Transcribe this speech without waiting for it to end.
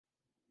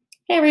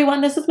Hey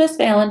everyone, this is Miss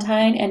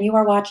Valentine, and you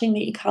are watching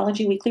the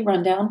Ecology Weekly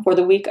Rundown for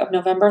the week of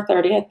November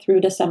 30th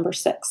through December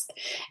 6th.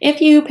 If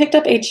you picked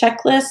up a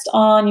checklist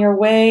on your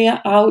way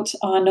out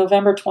on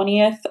November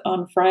 20th,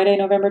 on Friday,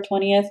 November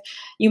 20th,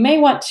 you may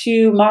want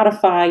to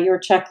modify your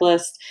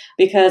checklist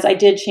because I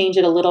did change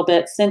it a little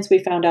bit since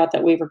we found out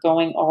that we were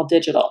going all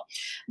digital.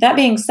 That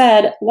being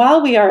said,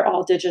 while we are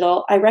all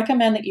digital, I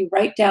recommend that you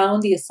write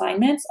down the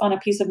assignments on a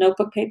piece of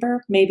notebook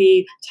paper,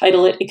 maybe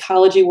title it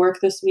Ecology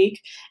Work this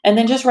week, and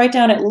then just write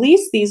down at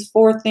least these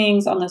four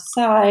things on the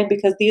side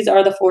because these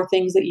are the four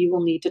things that you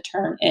will need to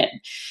turn in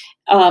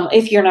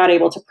if you're not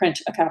able to print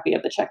a copy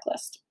of the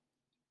checklist.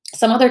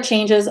 Some other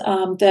changes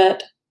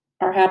that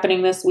are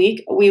happening this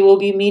week. We will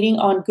be meeting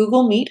on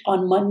Google Meet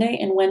on Monday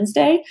and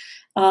Wednesday.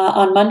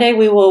 On Monday,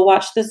 we will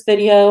watch this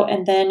video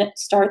and then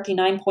start the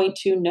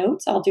 9.2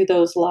 notes. I'll do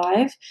those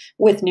live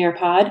with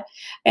Nearpod.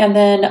 And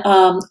then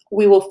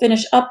we will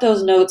finish up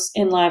those notes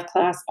in live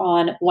class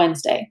on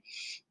Wednesday.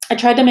 I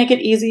tried to make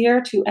it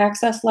easier to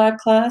access live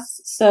class.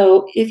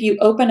 So if you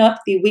open up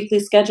the weekly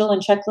schedule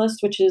and checklist,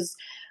 which is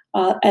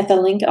at the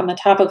link on the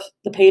top of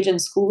the page in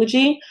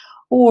Schoology,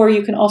 or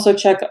you can also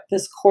check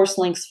this course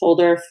links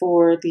folder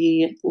for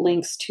the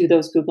links to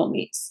those Google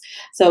Meets.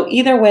 So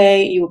either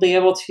way, you will be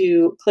able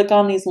to click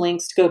on these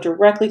links to go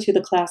directly to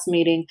the class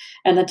meeting,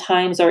 and the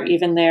times are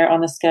even there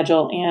on the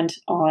schedule and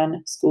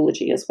on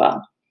Schoology as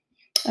well.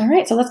 All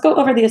right, so let's go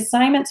over the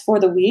assignments for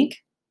the week.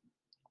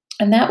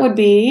 And that would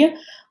be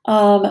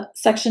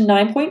section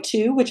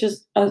 9.2, which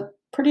is a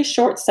pretty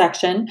short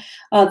section.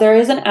 There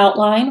is an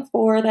outline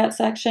for that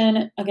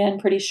section, again,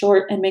 pretty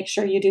short, and make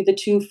sure you do the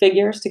 2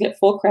 figures to get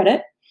full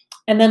credit.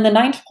 And then the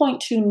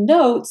 9.2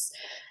 notes,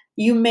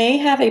 you may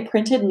have a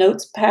printed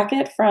notes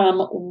packet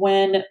from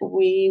when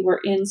we were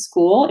in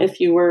school, if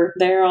you were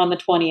there on the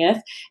 20th.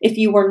 If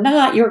you were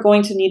not, you're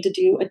going to need to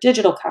do a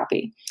digital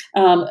copy.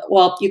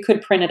 Well, you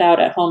could print it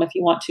out at home if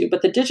you want to,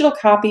 but the digital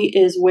copy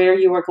is where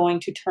you are going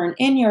to turn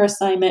in your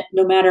assignment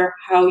no matter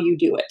how you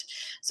do it.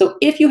 So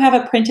if you have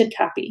a printed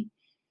copy,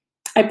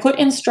 I put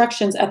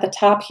instructions at the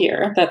top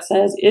here that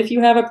says, if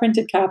you have a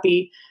printed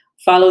copy,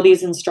 follow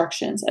these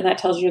instructions, and that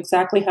tells you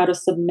exactly how to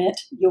submit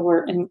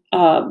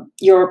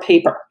your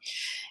paper.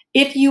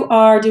 If you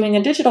are doing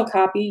a digital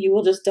copy, you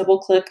will just double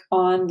click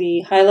on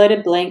the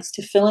highlighted blanks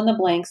to fill in the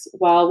blanks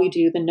while we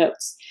do the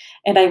notes.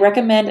 And I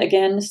recommend,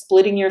 again,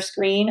 splitting your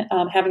screen,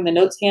 having the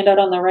notes handout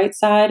on the right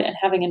side and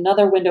having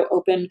another window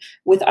open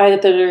with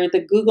either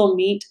the Google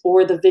Meet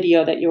or the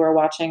video that you are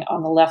watching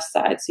on the left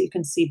side, so you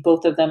can see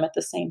both of them at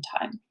the same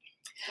time.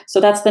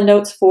 So that's the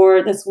notes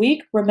for this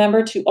week.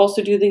 Remember to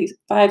also do the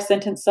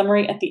 5-sentence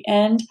summary at the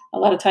end. A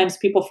lot of times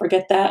people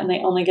forget that and they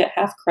only get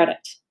half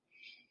credit.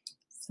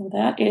 So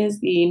that is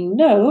the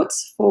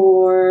notes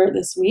for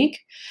this week.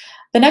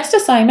 The next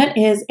assignment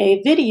is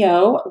a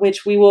video,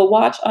 which we will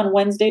watch on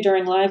Wednesday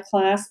during live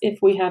class if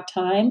we have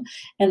time,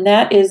 and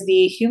that is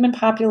the human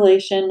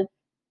population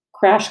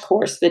crash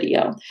course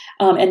video.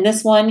 And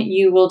this one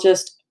you will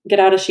just get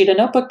out a sheet of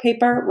notebook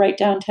paper, write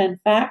down 10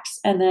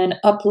 facts, and then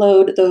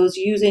upload those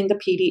using the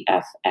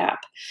PDF app.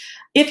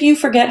 If you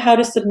forget how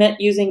to submit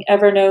using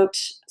Evernote,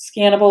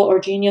 Scannable, or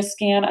Genius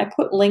Scan, I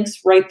put links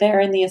right there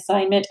in the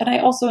assignment, and I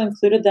also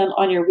included them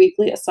on your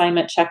weekly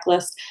assignment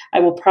checklist. I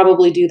will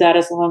probably do that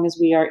as long as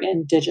we are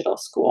in digital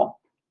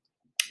school,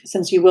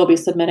 since you will be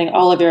submitting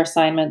all of your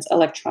assignments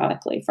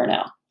electronically for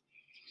now.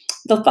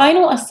 The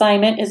final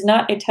assignment is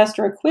not a test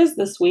or a quiz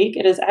this week.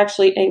 It is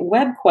actually a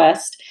web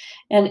quest.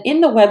 And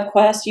in the web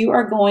quest, you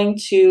are going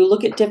to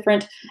look at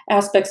different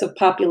aspects of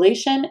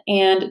population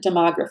and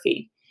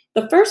demography.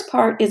 The first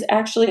part is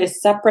actually a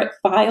separate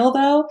file,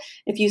 though.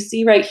 If you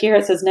see right here,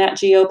 it says Nat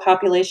Geo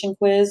Population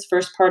Quiz,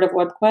 first part of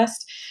web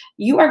quest.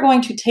 You are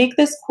going to take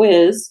this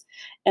quiz.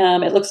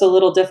 It looks a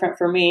little different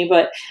for me,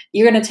 but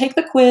you're going to take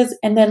the quiz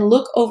and then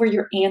look over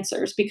your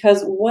answers,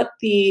 because what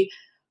the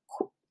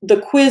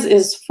quiz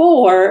is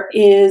for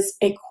is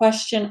a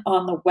question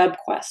on the web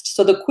quest.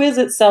 So the quiz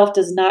itself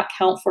does not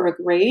count for a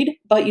grade,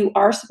 but you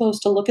are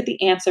supposed to look at the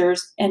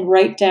answers and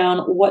write down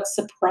what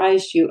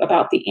surprised you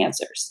about the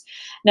answers.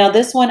 Now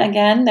this one,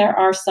 again, there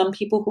are some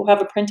people who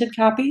have a printed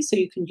copy, so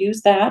you can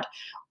use that,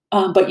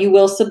 but you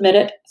will submit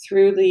it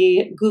through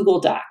the Google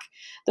Doc.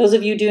 Those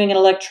of you doing it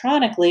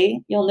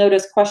electronically, you'll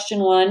notice question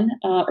 1,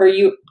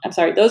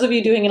 those of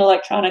you doing it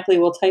electronically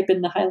will type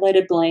in the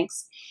highlighted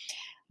blanks.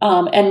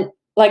 And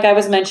like I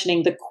was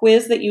mentioning, the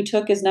quiz that you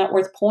took is not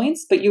worth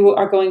points, but you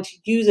are going to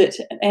use it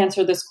to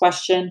answer this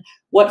question: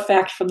 what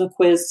fact from the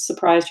quiz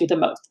surprised you the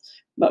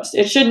most?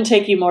 It shouldn't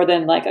take you more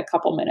than like a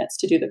couple minutes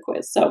to do the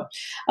quiz. So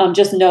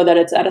just know that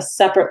it's at a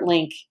separate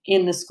link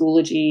in the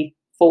Schoology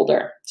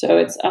folder. So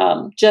it's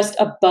just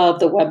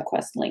above the web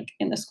quest link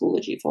in the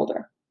Schoology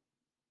folder.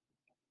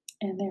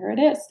 And there it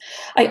is.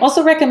 I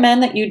also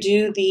recommend that you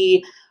do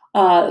the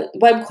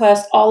web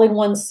quest all in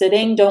one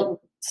sitting. Don't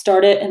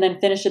start it and then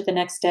finish it the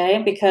next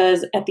day,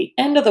 because at the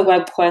end of the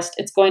web quest,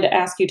 it's going to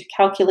ask you to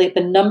calculate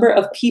the number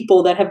of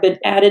people that have been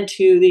added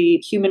to the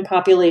human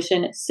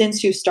population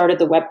since you started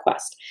the web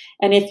quest.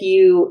 And if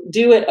you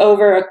do it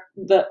over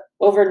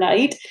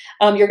overnight,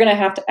 you're going to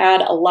have to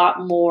add a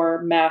lot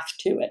more math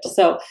to it.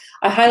 So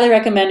I highly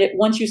recommend it.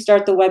 Once you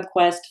start the web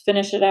quest,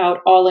 finish it out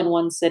all in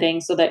one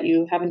sitting so that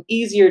you have an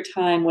easier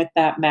time with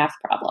that math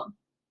problem.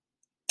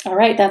 All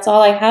right, that's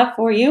all I have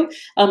for you.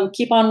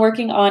 Keep on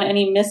working on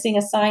any missing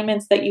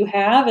assignments that you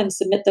have and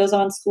submit those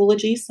on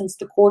Schoology since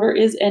the quarter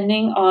is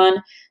ending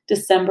on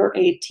December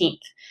 18th.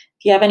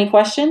 If you have any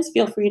questions,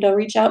 feel free to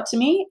reach out to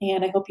me,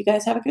 and I hope you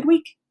guys have a good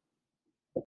week.